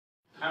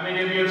How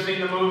many of you have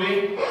seen the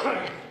movie?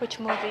 Which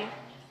movie?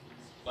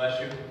 Bless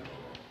you.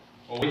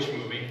 Well, which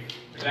movie?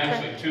 There's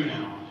actually two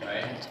now,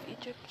 right? Prince of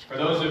Egypt. For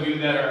those of you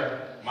that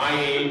are my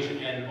age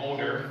and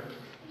older,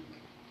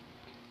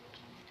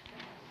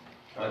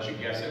 I'll let you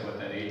guess at what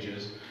that age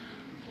is.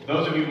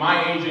 Those of you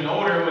my age and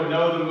older would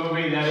know the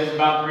movie that is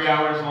about 3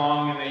 hours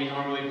long and they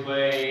normally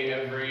play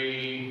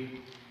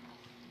every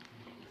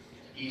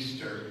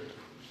Easter.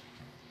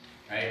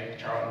 Right?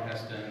 Charlton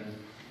Heston,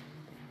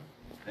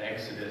 the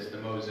Exodus, the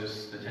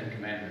Moses, the Ten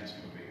Commandments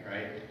movie,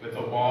 right? With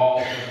the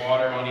walls of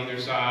water on either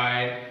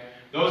side.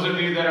 Those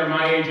of you that are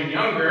my age and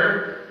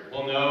younger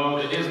will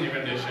know the Disney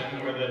rendition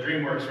or the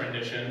DreamWorks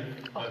rendition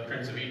of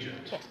Prince of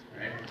Egypt,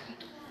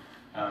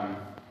 right?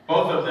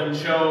 Both of them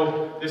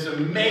show this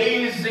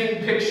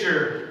amazing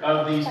picture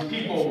of these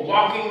people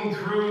walking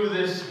through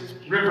this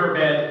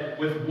riverbed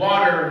with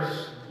walls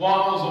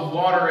of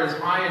water as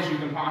high as you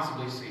can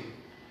possibly see.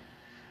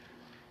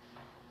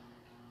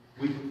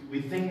 We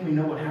think we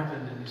know what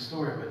happened in the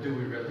story, but do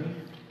we really?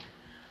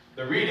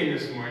 The reading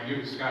this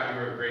morning, Scott,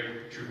 you were a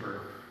great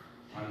trooper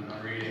on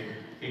reading.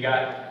 He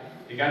got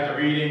the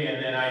reading,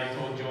 and then I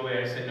told Julie,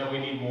 I said, no, we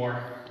need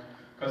more.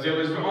 Because it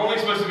was only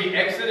supposed to be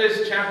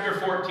Exodus chapter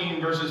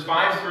 14, verses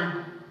 5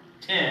 through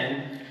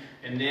 10,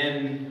 and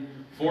then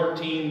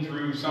 14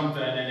 through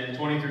something, and then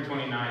 20 through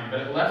 29. But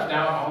it left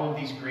out all of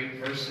these great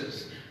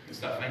verses and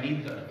stuff. I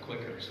need the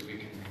clicker so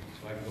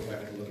I can go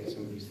back and look at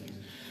some of these things.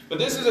 But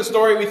this is a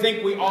story we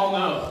think we all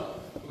know,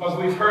 because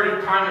we've heard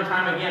it time and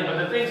time again. But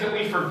the things that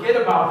we forget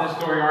about this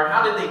story are,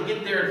 how did they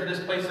get there to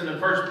this place in the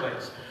first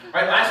place?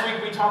 Right? Last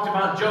week we talked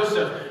about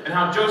Joseph, and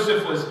how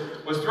Joseph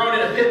was thrown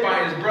in a pit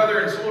by his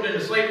brother and sold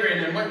into slavery,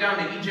 and then went down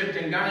to Egypt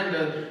and got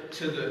into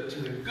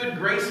the good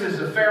graces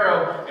of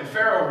Pharaoh. And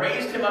Pharaoh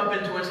raised him up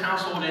into his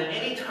household. And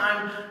any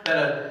time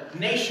that a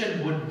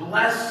nation would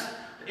bless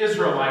the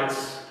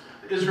Israelites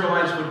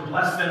would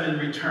bless them in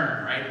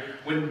return, right?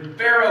 When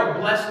Pharaoh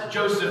blessed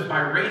Joseph by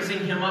raising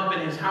him up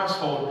in his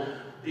household,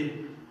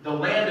 the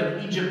land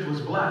of Egypt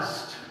was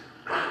blessed.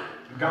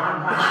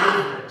 God watched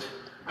over it.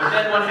 But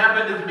then what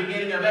happened at the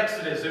beginning of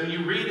Exodus, and when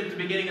you read at the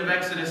beginning of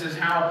Exodus, is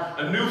how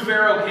a new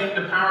Pharaoh came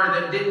to power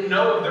that didn't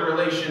know of the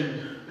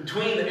relation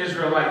between the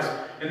Israelites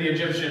and the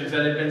Egyptians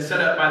that had been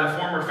set up by the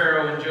former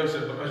Pharaoh and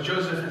Joseph, because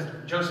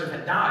Joseph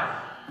had died.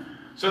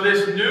 So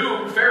this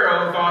new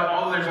Pharaoh thought,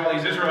 oh, there's all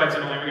these Israelites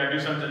in the land, we got to do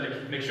something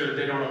to make sure that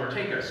they don't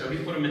overtake us. So he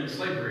put them into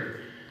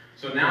slavery.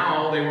 So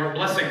now they weren't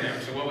blessing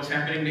them. So what was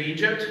happening to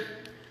Egypt?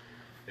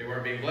 They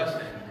weren't being blessed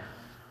anymore.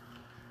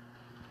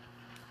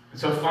 And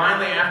so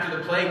finally, after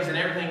the plagues and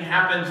everything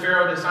happened,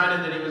 Pharaoh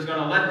decided that he was going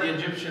to let the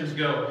Egyptians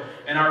go.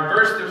 And our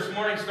verse this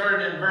morning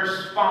started in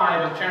verse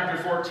 5 of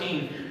chapter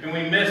 14. And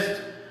we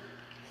missed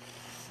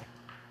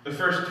the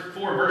first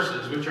 4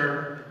 verses, which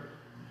are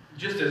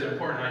just as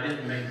important. I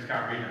didn't make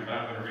Scott read them, but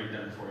I'm going to read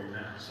them for you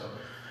now. So,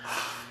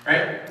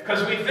 right?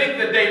 Because we think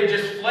that they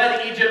just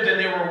fled Egypt and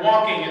they were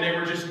walking and they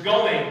were just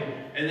going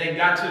and they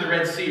got to the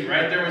Red Sea,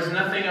 right? There was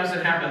nothing else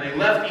that happened. They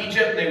left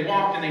Egypt, they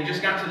walked, and they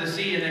just got to the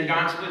sea, and then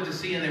God split the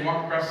sea and they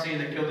walked across the sea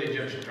and they killed the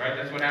Egyptians, right?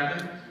 That's what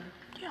happened?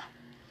 Yeah.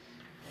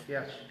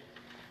 Yes.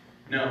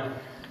 No.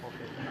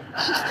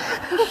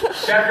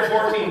 Chapter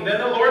 14. Then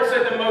the Lord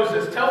said to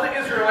Moses, tell the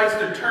Israelites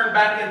to turn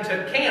back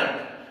into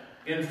camp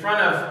in front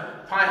of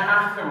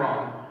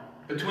Pi-hahiroth,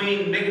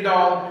 between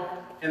Migdol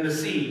and the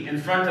sea, in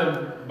front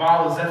of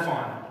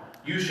Baal-zephon.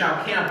 You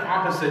shall camp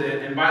opposite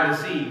it and by the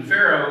sea.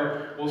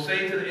 Pharaoh will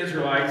say to the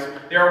Israelites,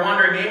 they are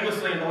wandering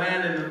aimlessly in the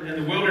land,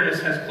 and the wilderness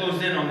has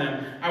closed in on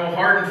them. I will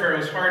harden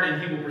Pharaoh's heart, and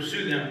he will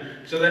pursue them,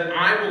 so that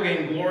I will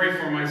gain glory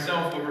for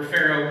myself over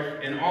Pharaoh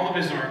and all of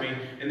his army,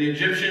 and the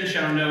Egyptians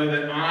shall know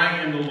that I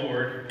am the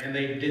Lord. And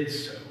they did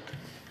so.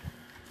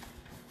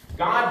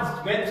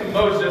 God went to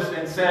Moses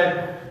and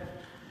said,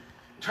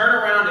 turn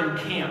around and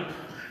camp.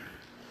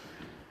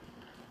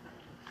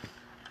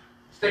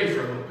 Stay for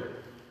a little bit.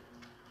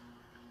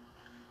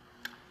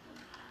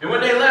 And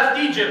when they left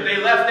Egypt, they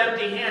left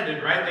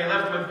empty-handed, right? They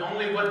left with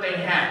only what they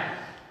had.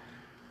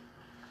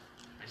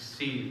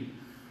 See,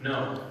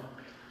 no,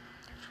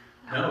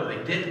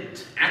 they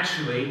didn't.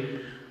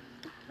 Actually,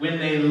 when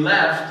they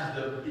left,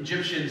 the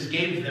Egyptians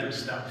gave them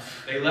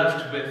stuff. They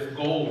left with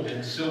gold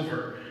and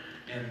silver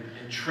and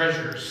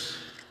treasures,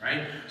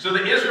 right? So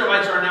the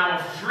Israelites are now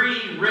a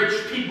free,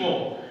 rich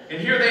people.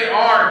 And here they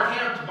are,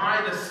 camped by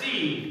the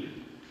sea.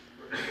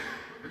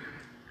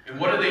 And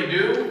what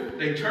do?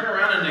 They turn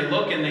around and they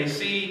look and they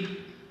see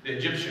the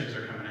Egyptians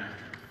are coming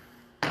after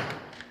them.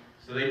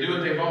 So they do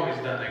what they've always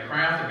done. They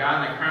cry out to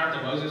God and they cry out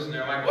to Moses and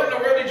they're like, what in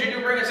the world did you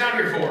bring us out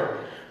here for?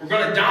 We're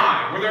going to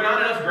die. Were there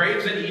not enough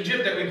graves in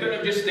Egypt that we couldn't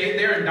have just stayed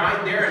there and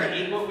died there and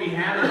ate what we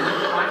had and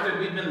lived the life that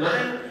we've been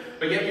living?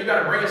 But yet you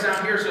got to bring us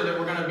out here so that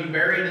we're going to be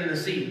buried in the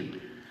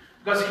sea.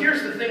 Because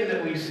here's the thing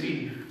that we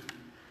see.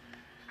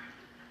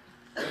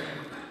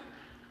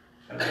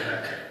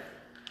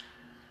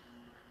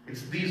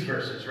 It's these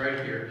verses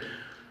right here.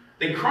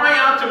 They cry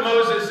out to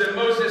Moses, and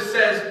Moses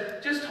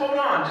says, just hold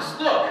on, just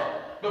look.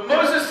 But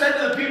Moses said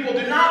to the people,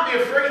 do not be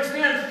afraid,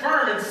 stand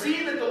firm and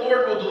see that the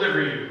Lord will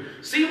deliver you.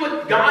 See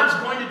what God's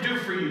going to do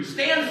for you.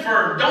 Stand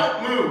firm.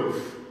 Don't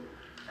move.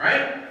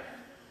 Right?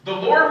 The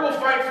Lord will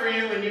fight for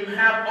you, and you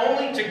have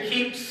only to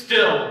keep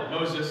still,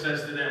 Moses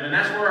says to them. And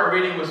that's where our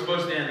reading was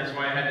supposed to end. That's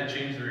why I had to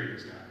change the reading,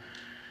 Scott.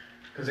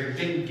 Because I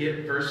didn't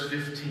get verse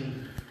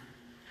 15.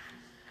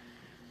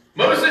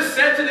 Moses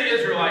said to the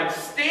Israelites,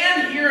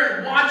 stand here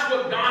and watch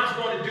what God's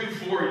going to do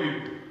for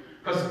you.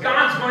 Because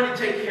God's going to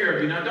take care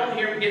of you. Now, don't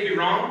get me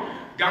wrong.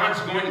 God's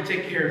going to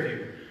take care of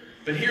you.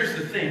 But here's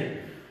the thing.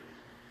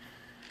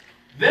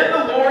 Then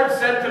the Lord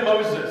said to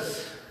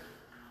Moses,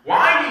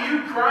 why do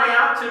you cry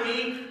out to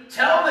me?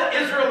 Tell the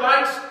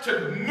Israelites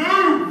to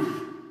move.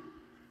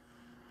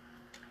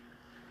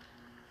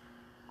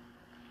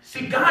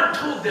 See, God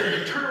told them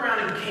to turn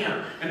around and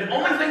camp. And the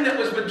only thing that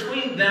was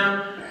between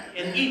them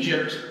and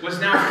Egypt was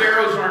now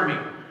Pharaoh's army.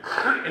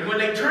 And when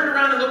they turned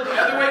around and looked the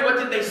other way, what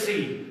did they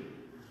see?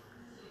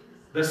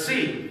 The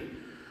sea.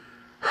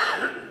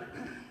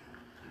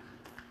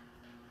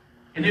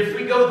 And if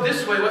we go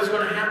this way, what's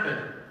going to happen?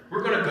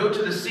 We're going to go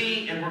to the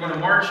sea and we're going to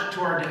march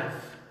to our death.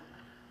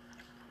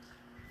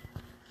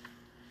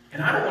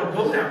 And I don't want to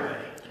go that way.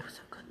 It was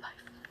a good life.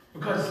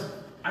 Because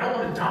I don't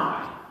want to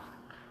die.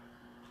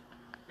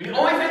 The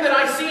only thing that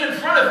I see in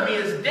front of me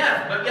is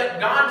death. But yet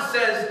God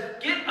says,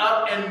 get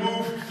up and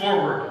move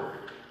forward.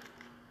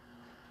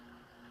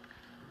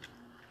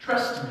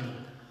 Trust me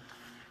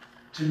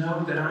to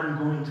know that I'm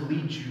going to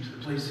lead you to the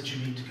place that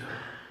you need to go.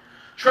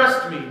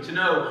 Trust me to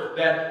know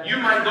that you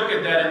might look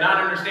at that and not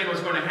understand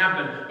what's going to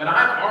happen. But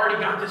I've already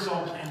got this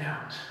all planned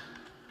out.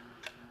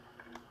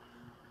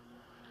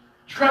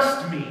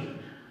 Trust me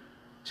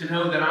to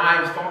know that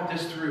I've thought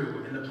this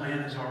through and the plan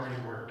is already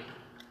working.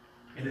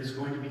 And it's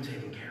going to be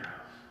taken care of.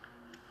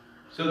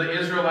 So the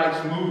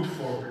Israelites moved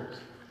forward.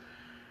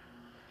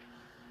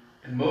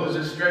 And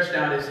Moses stretched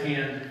out his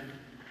hand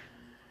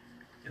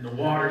and the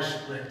water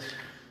split.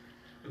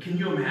 But can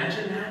you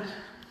imagine that?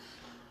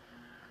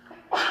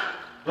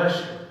 Bless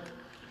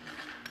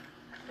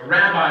you. A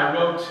rabbi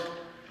wrote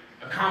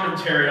a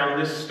commentary on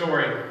this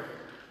story.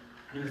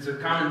 And it's a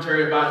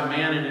commentary about a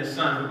man and his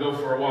son who go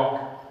for a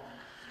walk.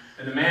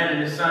 And the man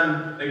and his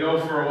son, they go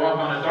for a walk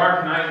on a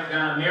dark night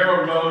down a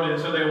narrow road,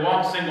 and so they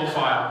walk single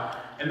file.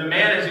 And the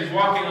man, as he's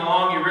walking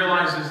along, he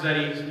realizes that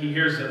he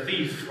hears a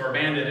thief or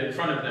bandit in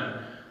front of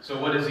them. So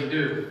what does he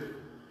do?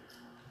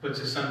 He puts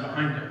his son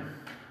behind him.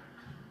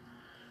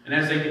 And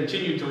as they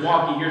continue to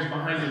walk, he hears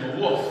behind him a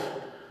wolf.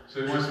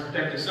 So he wants to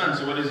protect his son.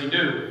 So what does he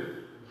do?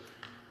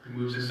 He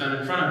moves his son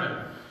in front of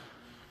him.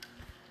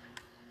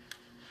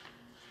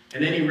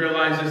 And then he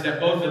realizes that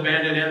both the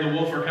bandit and the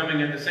wolf are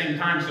coming at the same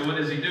time. So what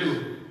does he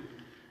do?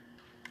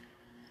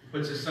 He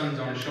puts his son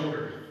on his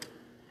shoulder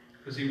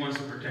because he wants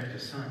to protect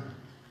his son.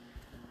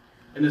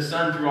 And the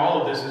son, through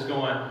all of this, is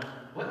going,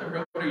 what in the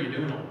world are you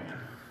doing, old man?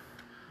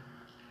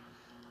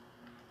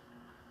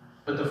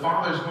 But the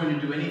father is going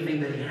to do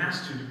anything that he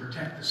has to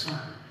protect the son,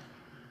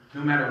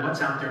 no matter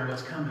what's out there and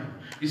what's coming.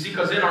 You see,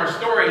 because in our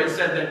story it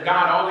said that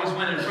God always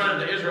went in front of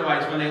the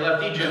Israelites when they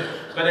left Egypt.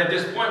 But at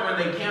this point when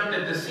they camped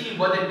at the sea,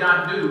 what did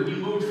God do? He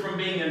moved from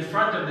being in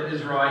front of the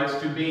Israelites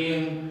to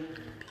being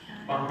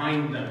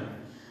behind them,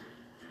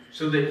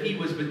 so that he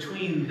was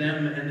between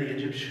them and the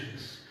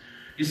Egyptians.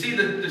 You see,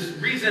 the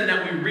reason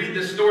that we read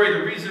this story,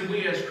 the reason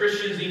we as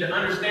Christians need to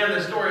understand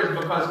this story is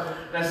because,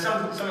 as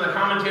some of the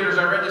commentators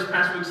I read this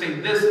past week say,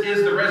 this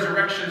is the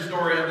resurrection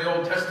story of the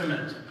Old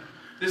Testament.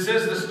 This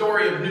is the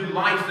story of new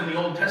life in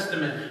the Old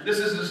Testament. This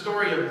is the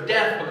story of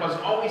death, because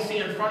all we see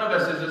in front of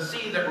us is a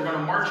sea that we're going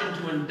to march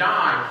into and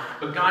die.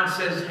 But God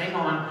says, hang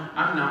on,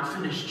 I'm not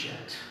finished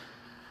yet.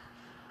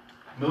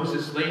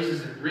 Moses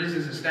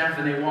raises his staff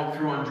and they walk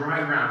through on dry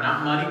ground.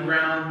 Not muddy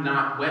ground,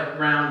 not wet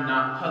ground,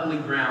 not puddly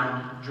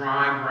ground,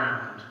 dry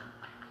ground.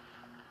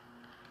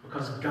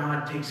 Because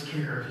God takes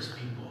care of his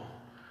people.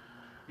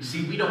 You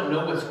see, we don't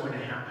know what's going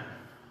to happen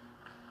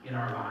in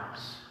our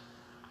lives.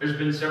 There's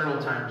been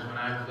several times when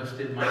I've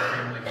lifted my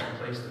family from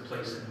place to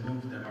place and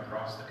moved them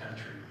across the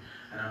country.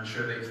 And I'm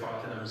sure they've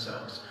thought to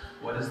themselves,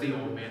 what is the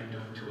old man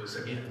doing to us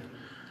again?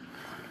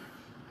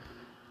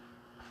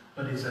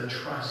 But it's a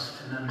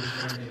trust and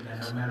understanding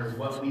that no matter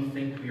what we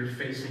think we are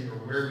facing or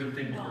where we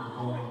think we're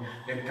going,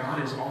 that God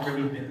has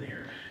already been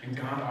there. And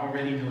God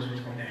already knows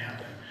what's going to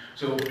happen.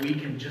 So we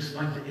can, just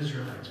like the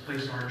Israelites,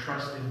 place our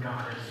trust in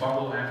God and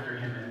follow after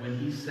him. And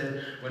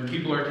when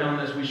people are telling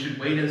us we should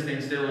wait and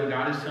stand still and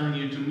God is telling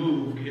you to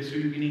move, guess who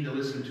you need to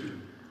listen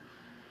to?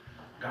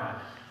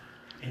 God.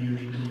 And you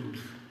need to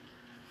move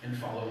and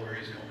follow where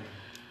he's going.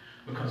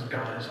 Because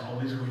God is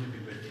always going to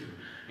be with you.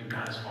 And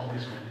God is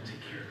always going to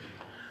take care of you.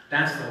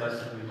 That's the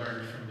lesson we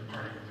learned from the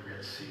parting of the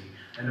Red Sea.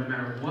 And no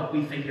matter what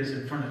we think is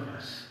in front of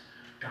us,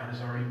 God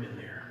has already been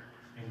there.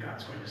 And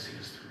God's going to see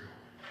us through.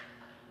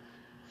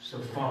 So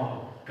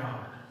follow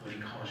God when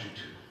he calls you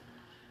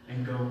to.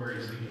 And go where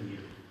he's leading you.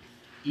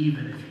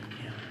 Even if you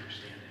can't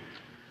understand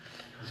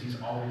it. Because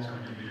he's always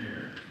going to be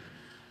there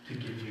to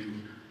give you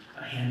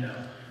a hand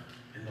up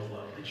in the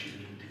love that you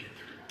need to get